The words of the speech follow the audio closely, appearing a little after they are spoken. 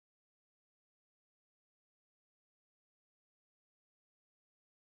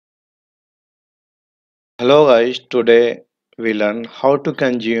Hello guys, today we learn how to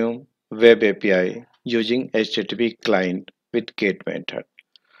consume web API using HTTP client with GET method.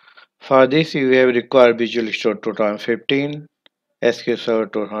 For this we have required Visual Studio 2015, SQL Server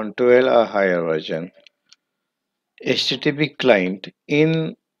 2012 a higher version. HTTP client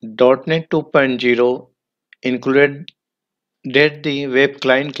in .NET 2.0 included the web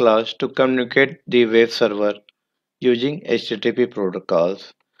client class to communicate the web server using HTTP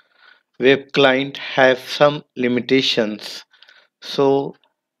protocols. Web client has some limitations, so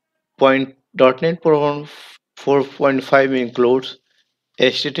 .NET Program 4.5 includes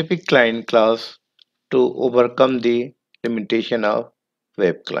HTTP client class to overcome the limitation of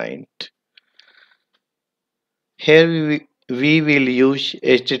web client. Here we will use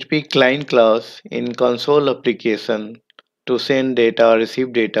HTTP client class in console application to send data or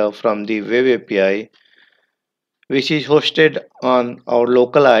receive data from the web API which is hosted on our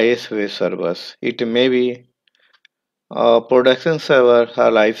local IS web servers. It may be a production server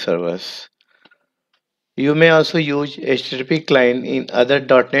or live servers. You may also use HTTP client in other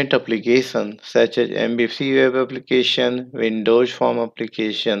 .NET applications such as MVC Web Application, Windows Form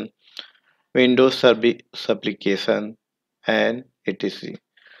Application, Windows Service Application, and etc.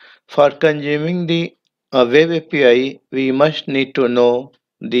 For consuming the web API, we must need to know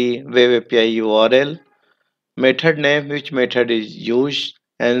the web API URL, method name, which method is used,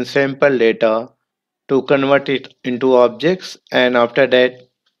 and sample data to convert it into objects, and after that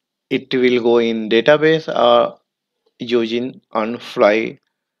it will go in database or using on fly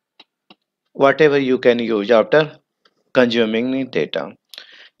whatever you can use after consuming the data.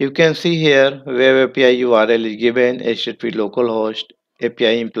 You can see here web API URL is given HTTP localhost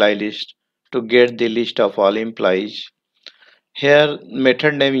API imply list to get the list of all implies. Here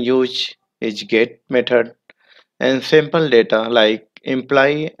method name used is get method and sample data like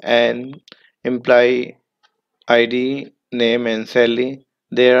imply and imply ID name and salary.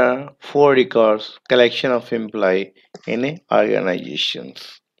 There are four records collection of imply in a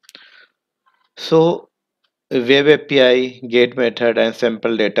organizations. So web API, get method and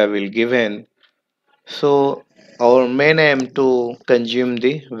sample data will given. So our main aim to consume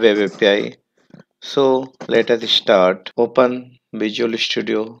the web API. So let us start. Open Visual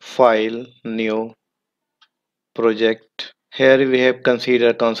Studio, File, New, Project. Here we have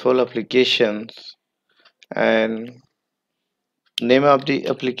consider console applications and name of the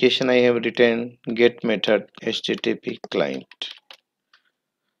application I have written get method HTTP client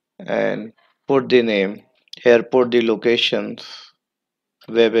and put the name. Here put the locations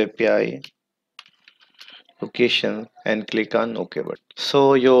web API location and click on OK button.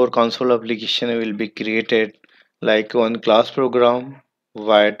 So your console application will be created like one class program,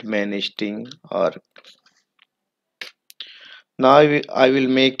 white main string or now I will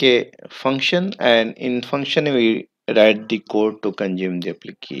make a function and in function we write the code to consume the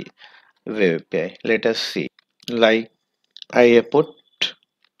application web API. Let us see. Like I have put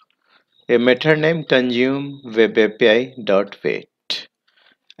a method name consume web API dot wait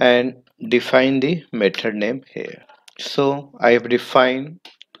and define the method name here. So I have defined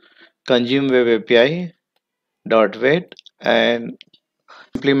consume web API dot wait and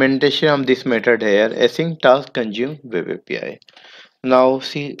implementation of this method here async task consume web API. Now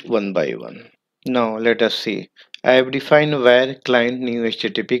see one by one. Now let us see. I have defined where client new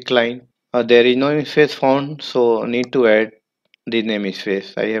HTTP client. There is no namespace found, so need to add the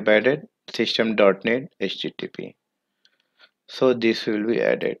namespace. I have added system.net HTTP. So this will be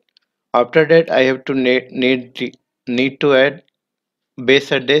added. After that, I have to need to add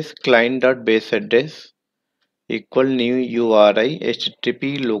base address client.base address equal new URI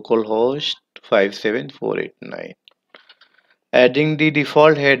HTTP localhost 57489. Adding the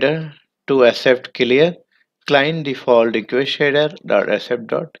default header to accept clear client default request header dot accept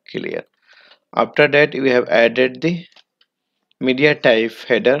dot clear. After that, we have added the media type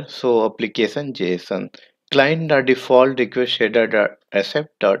header, so application JSON client dot default request header dot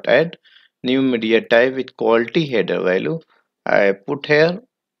accept dot add new media type with quality header value. I put here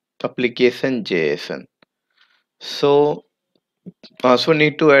application JSON. So also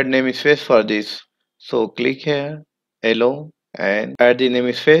need to add namespace for this. So click here, hello, and add the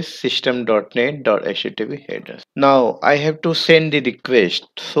namespace system.net.http headers. Now I have to send the request.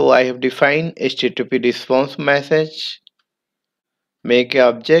 So I have defined HTTP response message, make a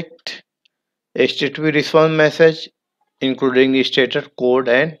object, HTTP response message including the status code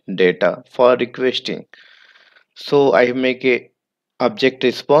and data for requesting. So I make a object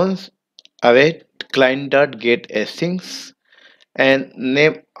response await client.get asyncs and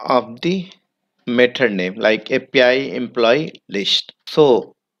name of the method name like API employee list.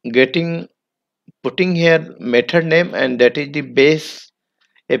 So getting putting here method name, and that is the base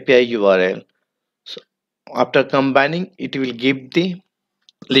API URL. So after combining, it will give the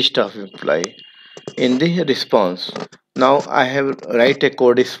list of employee in the response. Now I have write a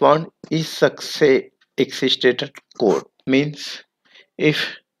code response is success existed code means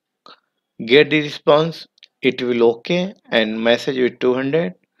if get the response it will okay and message with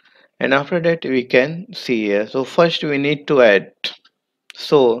 200, and after that we can see here. So first we need to add,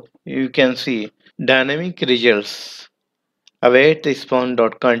 so you can see dynamic results await response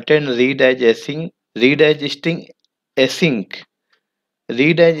dot content read as async, read as string async,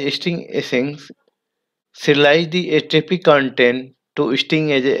 read as string async, serialize the HTTP content to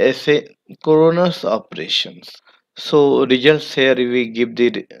string as a asynchronous operations. So results here we give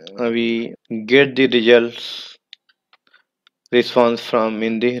the we get the results response from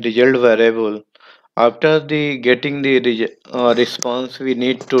in the result variable. After the getting the response, we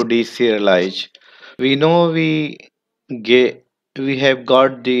need to deserialize. We know get we have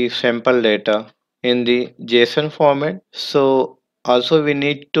got the sample data in the JSON format. So also we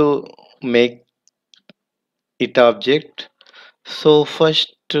need to make it object. So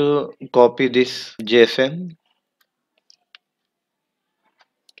first copy this JSON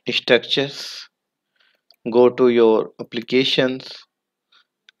structures, go to your applications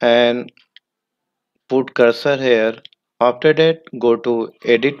and put cursor here. After that go to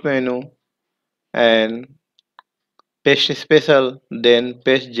edit menu and paste special, then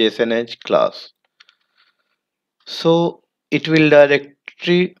paste JSON as class. So it will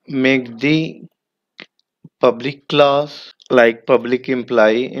directly make the public class like public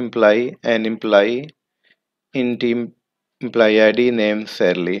employee in team employee ID name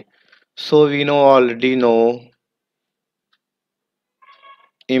Sally. So we know already know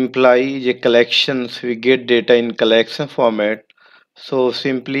employee the collections, we get data in collection format. So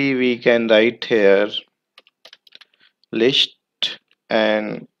simply we can write here list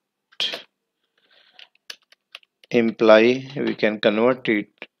and imply we can convert it.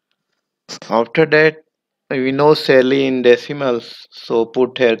 After that we know Sally in decimals, so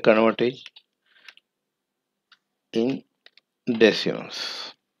put here convert it in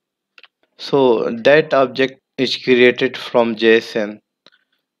decimals. So that object is created from JSON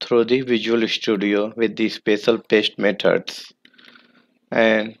through the Visual Studio with the special paste methods,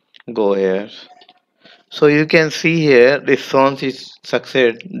 and go here. So you can see here response is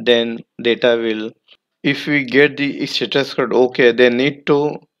success, then data will, if we get the status code okay, they need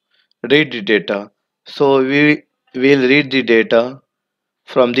to read the data. So we will read the data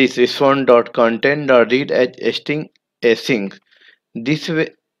from this response.content.read as string async. This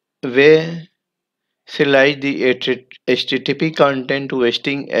way serialize the HTTP content to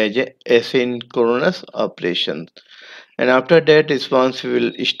string as a asynchronous operation. And after that response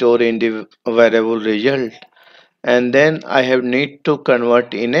will store in the variable result. And then I have need to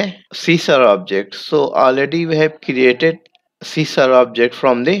convert in a Caesar object. So already we have created Caesar object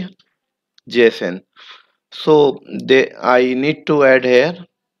from the JSON. So I need to add here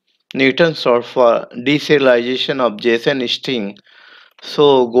Newton sort for deserialization of JSON string.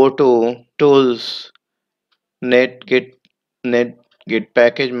 So go to tools, netgit, netgit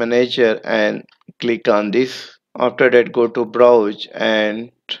package manager and click on this. After that go to browse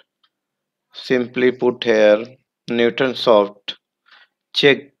and simply put here Newton soft.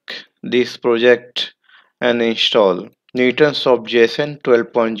 Check this project and install. Newton soft JSON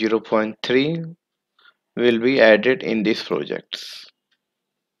 12.0.3 will be added in these projects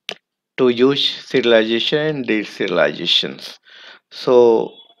to use serialization and deserializations.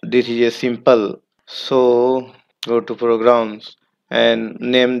 So this is a simple. So go to programs and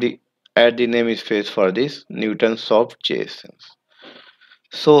name the add the namespace for this Newton soft JSON.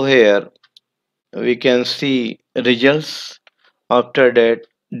 So here we can see results. After that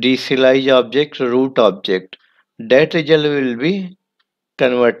deserialize object root object. That result will be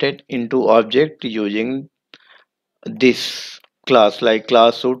converted into object using this class, like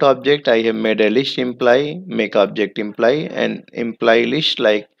class root object. I have made a list imply, make object imply, and imply list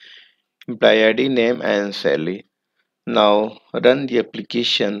like imply ID name and Sally. Now run the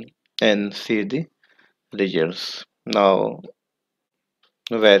application and see the results. Now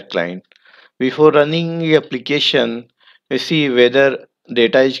where client, before running the application we see whether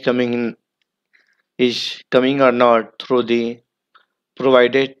data is coming or not through the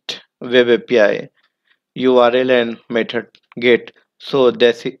provided web API URL and method get. So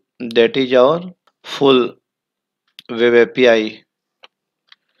that is our full web API.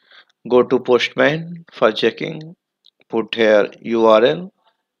 Go to Postman for checking. Put here URL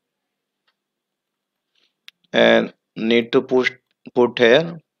and need to put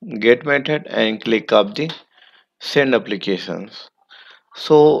here get method and click up the send applications.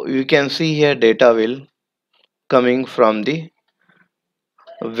 So you can see here data will coming from the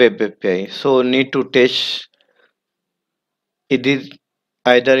web API. So need to test it is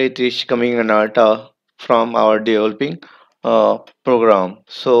either it is coming an data from our developing program.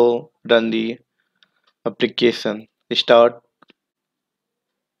 So run the application start,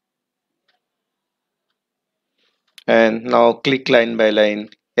 and now click line by line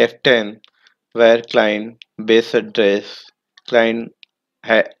F10 where client base address, client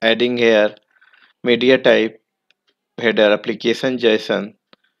adding here media type, header application JSON,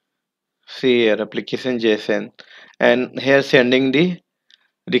 see here application JSON, and here sending the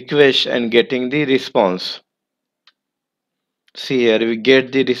request and getting the response. See here we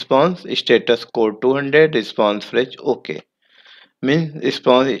get the response status code 200 response phrase okay, means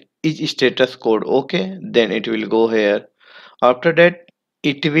response is status code okay, then it will go here. After that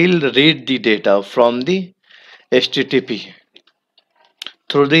it will read the data from the HTTP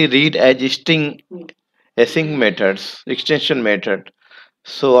through the read as string async methods extension method.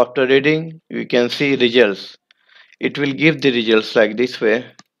 So after reading you can see results, it will give the results like this way.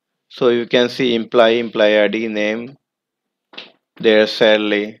 So you can see employee id name their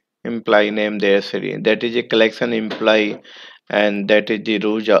salary, employee name their salary, that is a collection employee, and that is the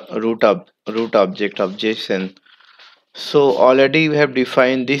root object of JSON. So already we have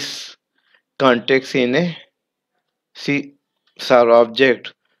defined this context in a C star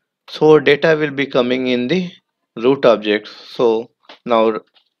object. So data will be coming in the root object. So now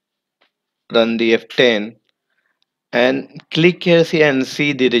run the F10 and click here see and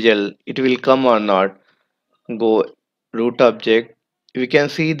see the result. It will come or not. Go root object. We can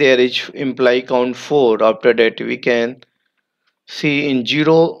see there is imply count 4. After that we can see in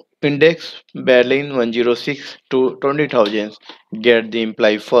 0 index Berlin 106 to 20,000. Get the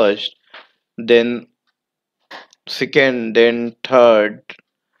imply first, then second, then third,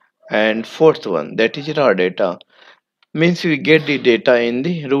 and fourth one, that is raw data. Means we get the data in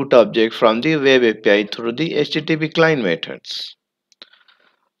the root object from the web API through the HTTP client methods.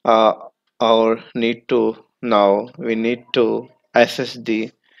 Uh, our need to now we need to access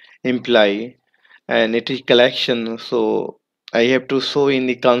the imply, and it is collection. So I have to show in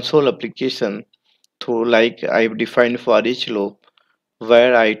the console application through like I've defined for each loop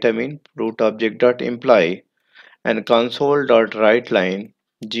where item in root object dot imply and console dot write line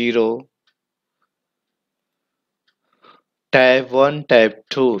 0 tab 1 tab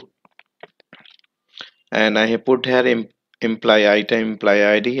 2, and I have put here imply item imply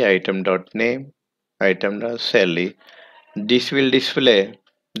id item dot name item dot salary. This will display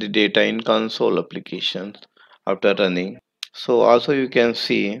the data in console application after running. So also you can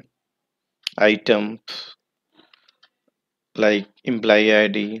see items like employee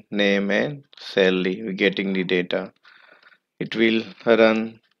id name and salary we getting the data. It will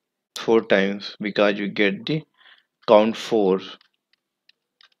run 4 times because you get the count 4,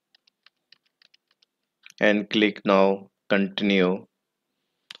 and click now continue.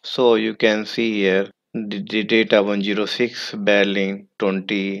 So you can see here the data 106 Berlin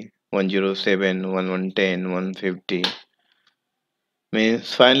 20 107 1110 150,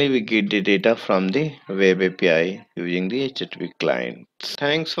 means finally we get the data from the web API using the HTTP client.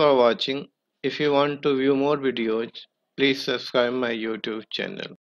 Thanks for watching. If you want to view more videos, please subscribe my YouTube channel.